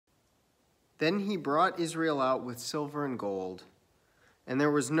Then he brought Israel out with silver and gold, and there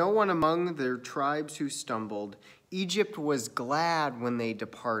was no one among their tribes who stumbled. Egypt was glad when they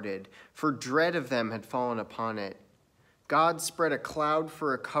departed, for dread of them had fallen upon it. God spread a cloud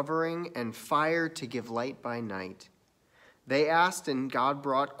for a covering and fire to give light by night. They asked, and God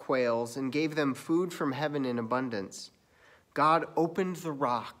brought quails and gave them food from heaven in abundance. God opened the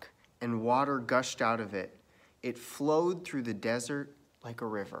rock, and water gushed out of it. It flowed through the desert like a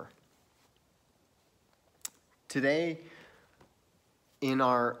river. Today, in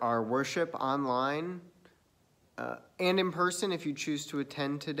our worship online and in person, if you choose to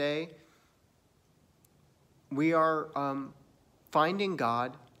attend today, we are finding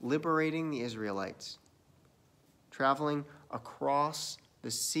God liberating the Israelites, traveling across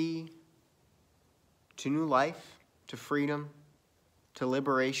the sea to new life, to freedom, to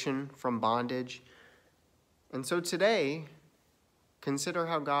liberation from bondage. And so today, consider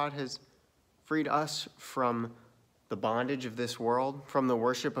how God has freed us from the bondage of this world, from the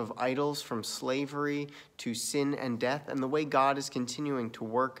worship of idols, from slavery to sin and death, and the way God is continuing to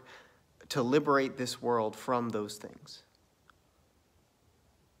work to liberate this world from those things.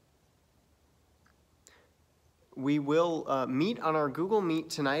 We will meet on our Google Meet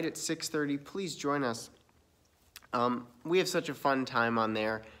tonight at 6:30. Please join us. We have such a fun time on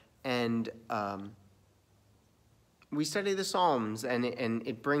there, and we study the Psalms, and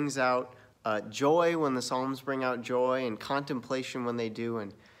it brings out joy when the Psalms bring out joy, and contemplation when they do,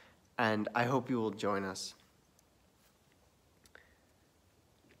 and I hope you will join us.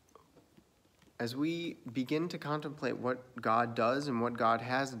 As we begin to contemplate what God does and what God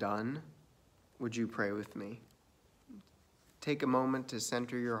has done, would you pray with me? Take a moment to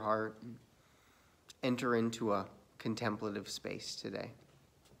center your heart and enter into a contemplative space today.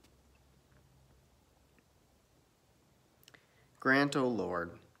 Grant, O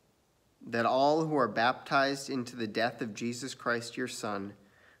Lord, that all who are baptized into the death of Jesus Christ, your Son,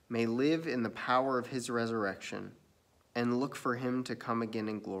 may live in the power of his resurrection and look for him to come again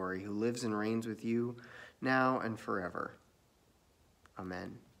in glory, who lives and reigns with you now and forever.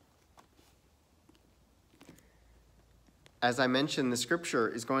 Amen. As I mentioned, the scripture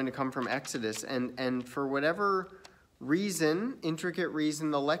is going to come from Exodus, and for whatever reason, intricate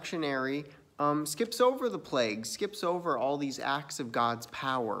reason, the lectionary skips over the plagues, skips over all these acts of God's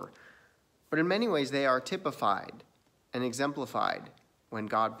power. But in many ways, they are typified and exemplified when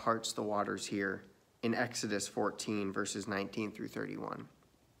God parts the waters here in Exodus 14, verses 19 through 31.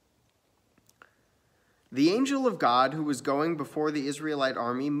 The angel of God who was going before the Israelite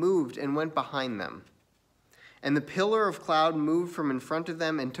army moved and went behind them. And the pillar of cloud moved from in front of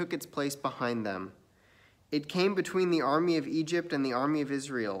them and took its place behind them. It came between the army of Egypt and the army of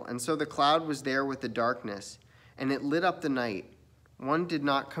Israel, and so the cloud was there with the darkness, and it lit up the night. One did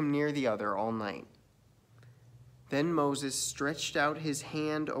not come near the other all night. Then Moses stretched out his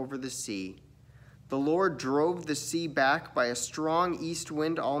hand over the sea. The Lord drove the sea back by a strong east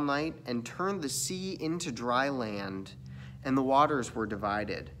wind all night and turned the sea into dry land, and the waters were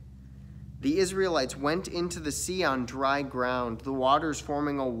divided. The Israelites went into the sea on dry ground, the waters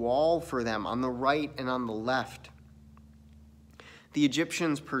forming a wall for them on the right and on the left. The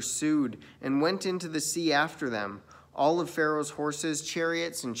Egyptians pursued and went into the sea after them, all of Pharaoh's horses,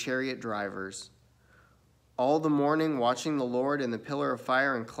 chariots, and chariot drivers. All the morning, watching the Lord in the pillar of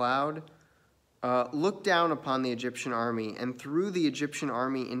fire and cloud, looked down upon the Egyptian army and threw the Egyptian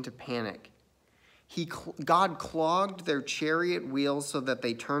army into panic. God clogged their chariot wheels so that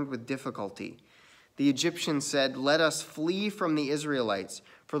they turned with difficulty. The Egyptians said, "Let us flee from the Israelites,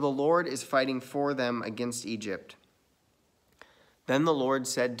 for the Lord is fighting for them against Egypt." Then the Lord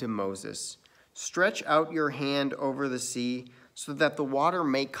said to Moses, "Stretch out your hand over the sea, so that the water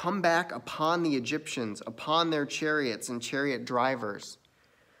may come back upon the Egyptians, upon their chariots and chariot drivers."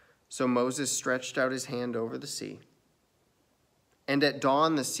 So Moses stretched out his hand over the sea. And at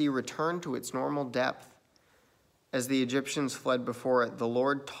dawn the sea returned to its normal depth. As the Egyptians fled before it, the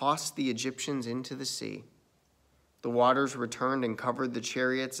Lord tossed the Egyptians into the sea. The waters returned and covered the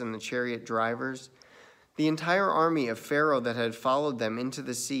chariots and the chariot drivers. The entire army of Pharaoh that had followed them into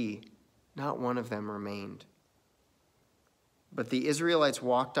the sea, not one of them remained. But the Israelites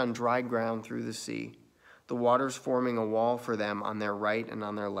walked on dry ground through the sea, the waters forming a wall for them on their right and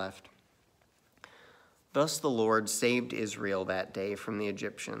on their left. Thus the Lord saved Israel that day from the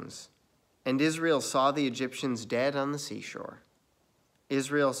Egyptians. And Israel saw the Egyptians dead on the seashore.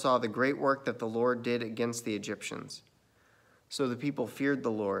 Israel saw the great work that the Lord did against the Egyptians. So the people feared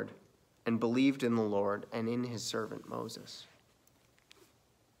the Lord and believed in the Lord and in his servant Moses.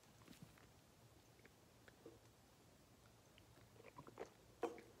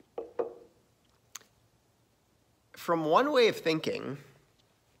 from one way of thinking,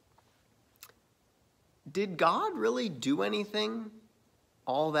 did God really do anything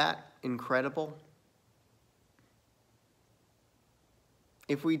all that incredible?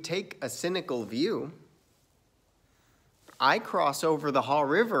 If we take a cynical view, I cross over the Haw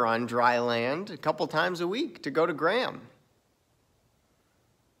River on dry land a couple times a week to go to Graham.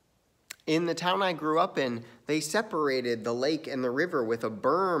 In the town I grew up in, they separated the lake and the river with a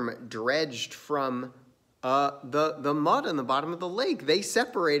berm dredged from the mud on the bottom of the lake. They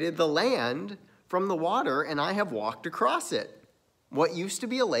separated the land from the water, and I have walked across it. What used to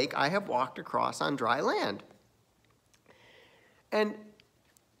be a lake, I have walked across on dry land. And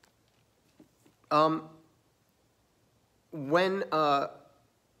when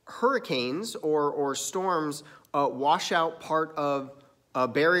hurricanes or storms wash out part of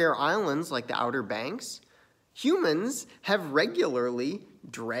barrier islands like the Outer Banks, humans have regularly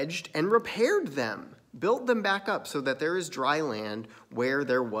dredged and repaired them, built them back up so that there is dry land where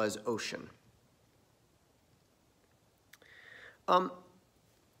there was ocean.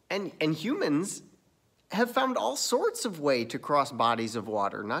 And humans have found all sorts of ways to cross bodies of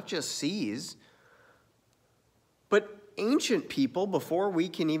water, not just seas. But ancient people, before we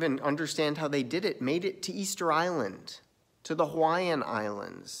can even understand how they did it, made it to Easter Island, to the Hawaiian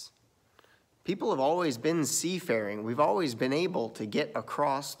Islands. People have always been seafaring. We've always been able to get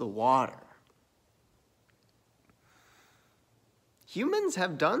across the water. Humans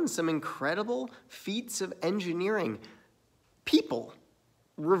have done some incredible feats of engineering. People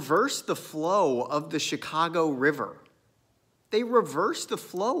reversed the flow of the Chicago River. They reversed the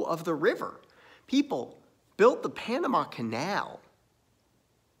flow of the river. People built the Panama Canal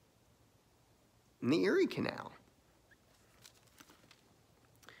and the Erie Canal.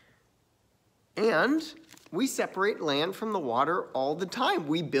 And we separate land from the water all the time.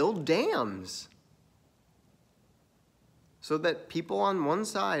 We build dams so that people on one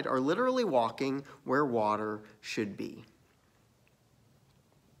side are literally walking where water should be.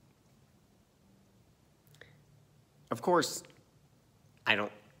 Of course, I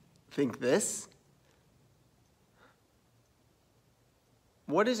don't think this.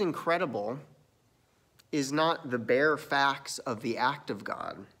 What is incredible is not the bare facts of the act of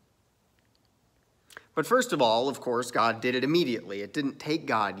God. But first of all, of course, God did it immediately. It didn't take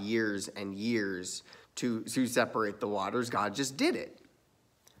God years and years to separate the waters. God just did it.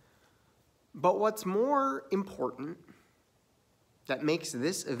 But what's more important that makes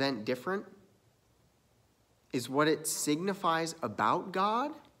this event different is what it signifies about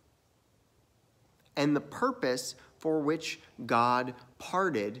God and the purpose for which God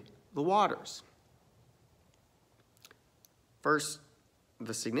parted the waters. First,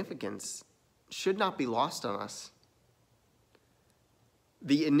 the significance should not be lost on us.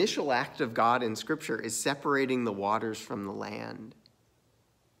 The initial act of God in Scripture is separating the waters from the land.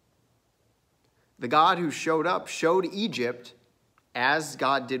 The God who showed up showed Egypt, as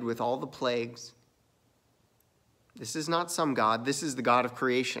God did with all the plagues. This is not some God. This is the God of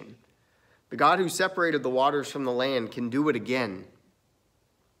creation. The God who separated the waters from the land can do it again.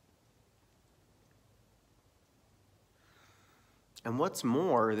 And what's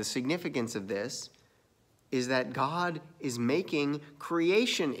more, the significance of this is that God is making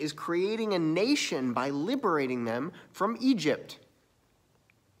creation, is creating a nation by liberating them from Egypt.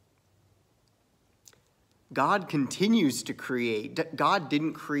 God continues to create. God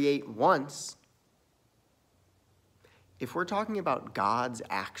didn't create once. If we're talking about God's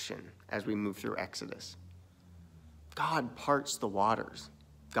action as we move through Exodus, God parts the waters.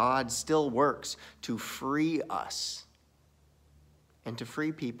 God still works to free us and to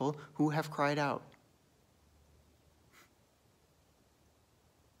free people who have cried out.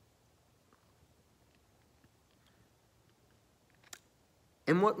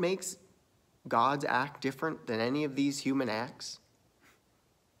 And what makes God's act different than any of these human acts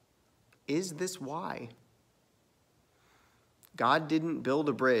is this why. God didn't build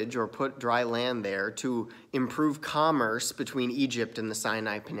a bridge or put dry land there to improve commerce between Egypt and the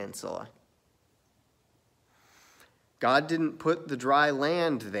Sinai Peninsula. God didn't put the dry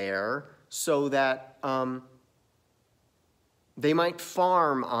land there so that they might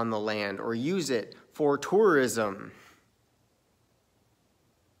farm on the land or use it for tourism.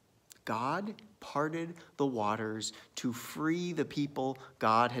 God parted the waters to free the people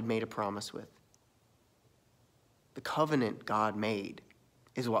God had made a promise with. The covenant God made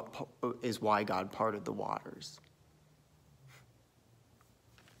is why God parted the waters.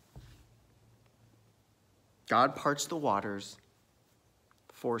 God parts the waters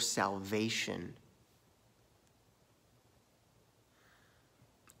for salvation.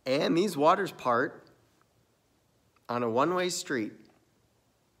 And these waters part on a one-way street.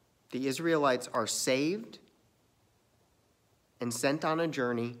 The Israelites are saved and sent on a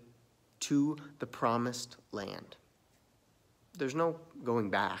journey to the promised land. There's no going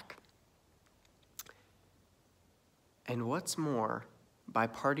back. And what's more, by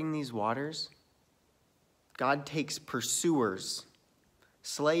parting these waters, God takes pursuers,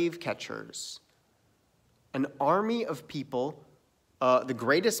 slave catchers, an army of people, the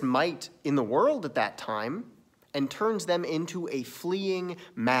greatest might in the world at that time, and turns them into a fleeing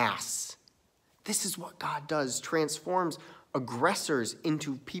mass. This is what God does, transforms aggressors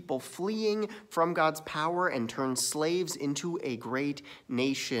into people fleeing from God's power and turns slaves into a great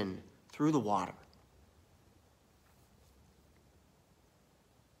nation through the water.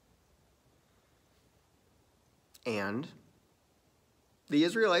 And the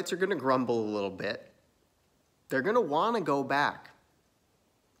Israelites are going to grumble a little bit. They're going to want to go back,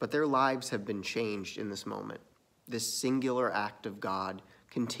 but their lives have been changed in this moment. This singular act of God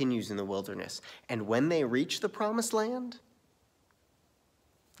continues in the wilderness. And when they reach the promised land,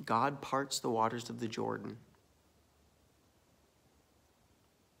 God parts the waters of the Jordan.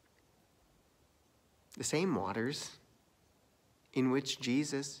 The same waters in which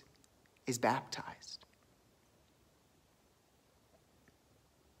Jesus is baptized.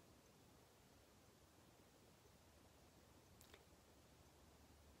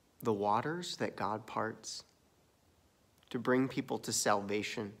 The waters that God parts to bring people to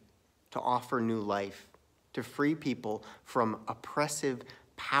salvation, to offer new life, to free people from oppressive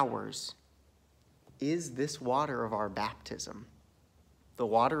powers, is this water of our baptism. The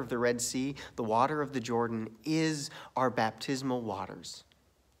water of the Red Sea, the water of the Jordan, is our baptismal waters.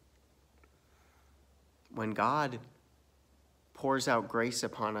 When God pours out grace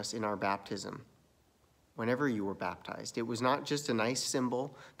upon us in our baptism, whenever you were baptized, it was not just a nice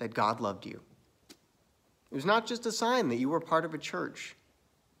symbol that God loved you. It was not just a sign that you were part of a church.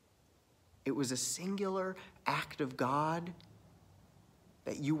 It was a singular act of God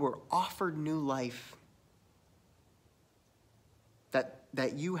that you were offered new life,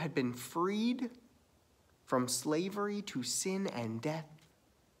 that you had been freed from slavery to sin and death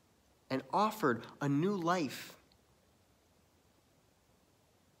and offered a new life,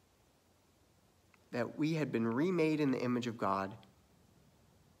 that we had been remade in the image of God.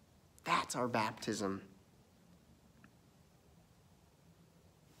 That's our baptism.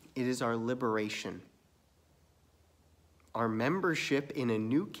 It is our liberation, our membership in a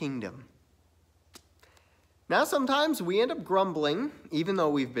new kingdom. Now, sometimes we end up grumbling, even though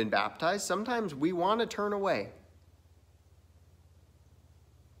we've been baptized. Sometimes we want to turn away.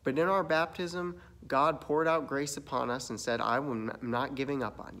 But in our baptism, God poured out grace upon us and said, I'm not giving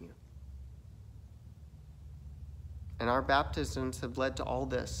up on you. And our baptisms have led to all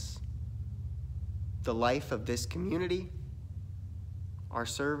this: the life of this community, our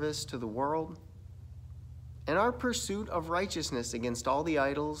service to the world, and our pursuit of righteousness against all the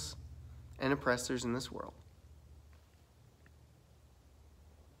idols and oppressors in this world.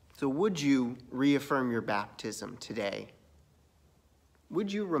 So would you reaffirm your baptism today?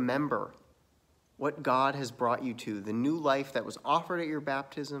 Would you remember what God has brought you to, the new life that was offered at your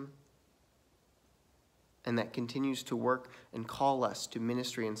baptism and that continues to work and call us to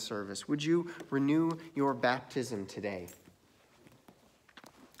ministry and service? Would you renew your baptism today?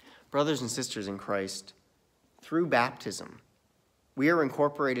 Brothers and sisters in Christ, through baptism, we are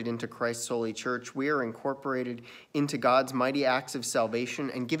incorporated into Christ's holy church. We are incorporated into God's mighty acts of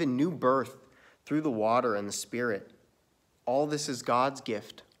salvation and given new birth through the water and the Spirit. All this is God's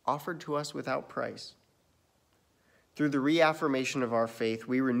gift, offered to us without price. Through the reaffirmation of our faith,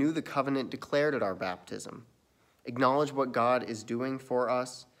 we renew the covenant declared at our baptism, acknowledge what God is doing for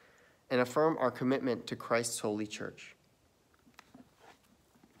us, and affirm our commitment to Christ's holy church.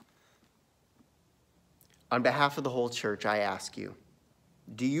 On behalf of the whole church, I ask you,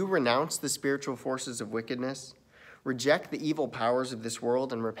 do you renounce the spiritual forces of wickedness, reject the evil powers of this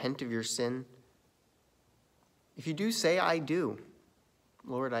world, and repent of your sin? If you do, say, I do.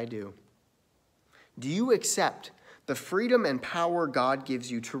 Lord, I do. Do you accept the freedom and power God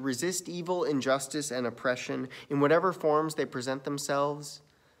gives you to resist evil, injustice, and oppression in whatever forms they present themselves?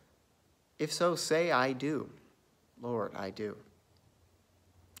 If so, say, I do. Lord, I do.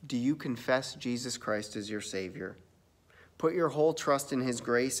 Do you confess Jesus Christ as your Savior? Put your whole trust in his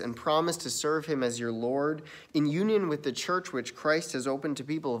grace and promise to serve him as your Lord in union with the church which Christ has opened to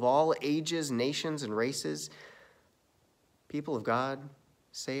people of all ages, nations, and races? People of God,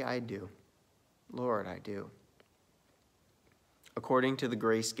 say, I do. Lord, I do. According to the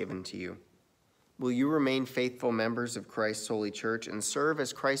grace given to you, will you remain faithful members of Christ's holy church and serve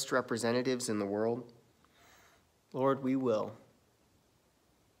as Christ's representatives in the world? Lord, we will.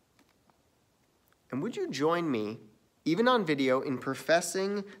 And would you join me, even on video, in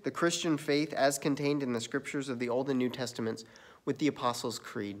professing the Christian faith as contained in the scriptures of the Old and New Testaments with the Apostles'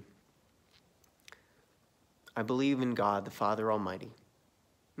 Creed? I believe in God, the Father Almighty,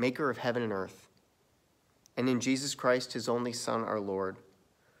 maker of heaven and earth, and in Jesus Christ, his only Son, our Lord,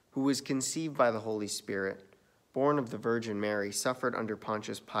 who was conceived by the Holy Spirit, born of the Virgin Mary, suffered under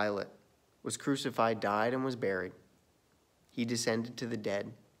Pontius Pilate, was crucified, died, and was buried. He descended to the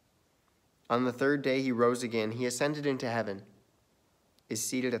dead. On the third day he rose again. He ascended into heaven, is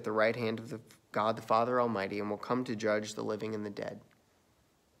seated at the right hand of God the Father Almighty, and will come to judge the living and the dead.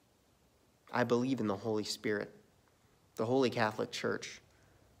 I believe in the Holy Spirit, the Holy Catholic Church,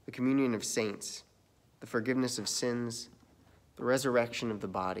 the communion of saints, the forgiveness of sins, the resurrection of the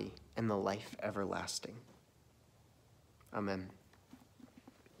body, and the life everlasting. Amen.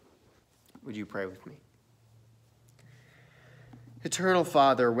 Would you pray with me? Eternal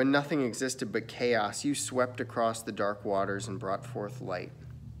Father, when nothing existed but chaos, you swept across the dark waters and brought forth light.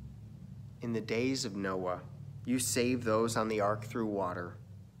 In the days of Noah, you saved those on the ark through water.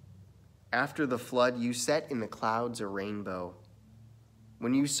 After the flood, you set in the clouds a rainbow.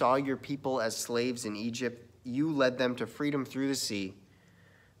 When you saw your people as slaves in Egypt, you led them to freedom through the sea.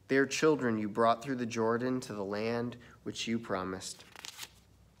 Their children you brought through the Jordan to the land which you promised.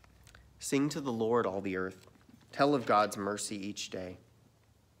 Sing to the Lord, all the earth. Tell of God's mercy each day.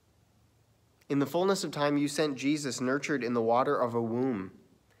 In the fullness of time, you sent Jesus, nurtured in the water of a womb.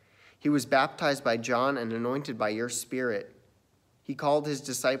 He was baptized by John and anointed by your Spirit. He called his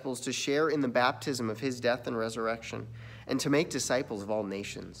disciples to share in the baptism of his death and resurrection, and to make disciples of all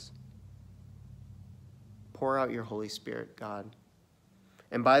nations. Pour out your Holy Spirit, God,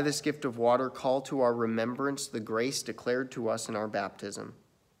 and by this gift of water, call to our remembrance the grace declared to us in our baptism.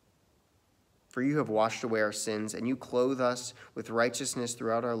 For you have washed away our sins, and you clothe us with righteousness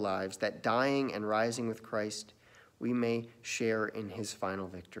throughout our lives, that dying and rising with Christ, we may share in his final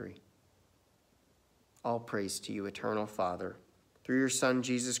victory. All praise to you, eternal Father, through your Son,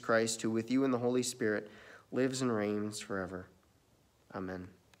 Jesus Christ, who with you and the Holy Spirit lives and reigns forever. Amen.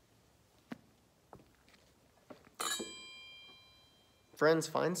 Friends,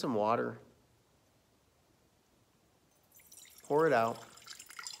 find some water. Pour it out.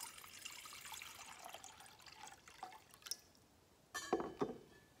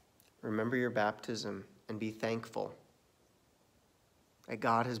 Remember your baptism and be thankful that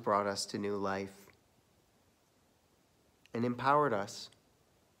God has brought us to new life and empowered us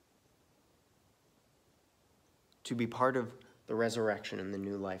to be part of the resurrection and the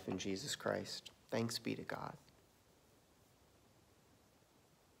new life in Jesus Christ. Thanks be to God.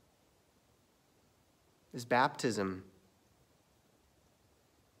 This baptism,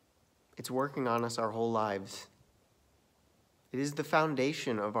 it's working on us our whole lives. It is the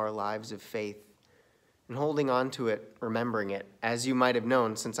foundation of our lives of faith. And holding on to it, remembering it, as you might have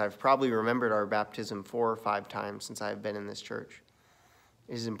known, since I've probably remembered our baptism 4 or 5 times since I've been in this church,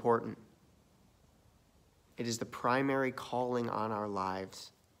 is important. It is the primary calling on our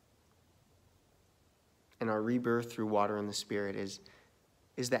lives. And our rebirth through water and the Spirit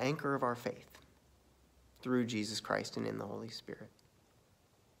is the anchor of our faith through Jesus Christ and in the Holy Spirit.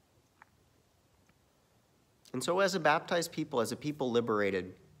 And so as a baptized people, as a people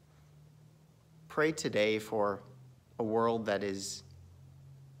liberated, pray today for a world that is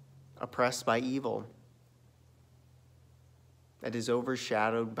oppressed by evil, that is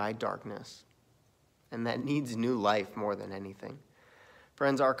overshadowed by darkness, and that needs new life more than anything.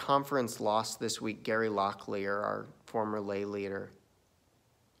 Friends, our conference lost this week Gary Locklear, our former lay leader,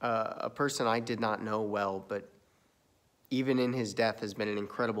 a person I did not know well, but even in his death has been an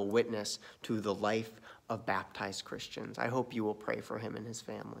incredible witness to the life of baptized Christians. I hope you will pray for him and his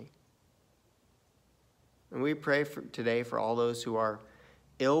family. And we pray today for all those who are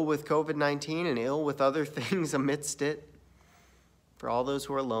ill with COVID-19 and ill with other things amidst it, for all those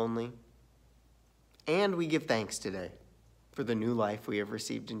who are lonely. And we give thanks today for the new life we have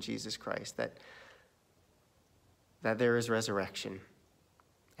received in Jesus Christ, that there is resurrection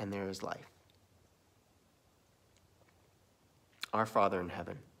and there is life. Our Father in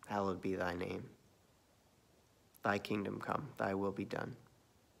heaven, hallowed be thy name. Thy kingdom come, thy will be done,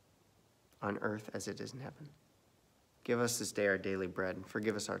 on earth as it is in heaven. Give us this day our daily bread, and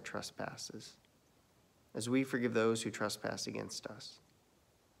forgive us our trespasses, as we forgive those who trespass against us.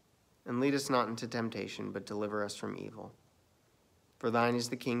 And lead us not into temptation, but deliver us from evil. For thine is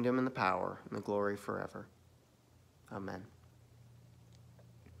the kingdom and the power and the glory forever. Amen.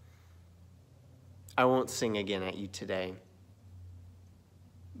 I won't sing again at you today,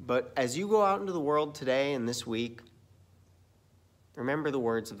 But as you go out into the world today and this week, remember the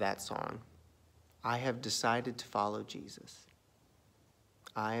words of that song. I have decided to follow Jesus.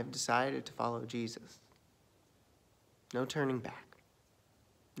 I have decided to follow Jesus. No turning back.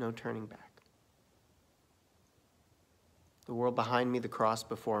 No turning back. The world behind me, the cross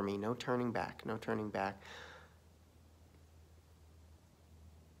before me. No turning back. No turning back.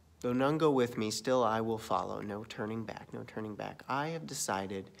 Though none go with me, still I will follow. No turning back. No turning back. I have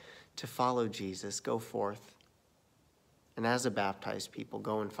decided to follow Jesus. Go forth. And as a baptized people,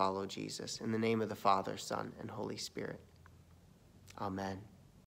 go and follow Jesus. In the name of the Father, Son, and Holy Spirit. Amen.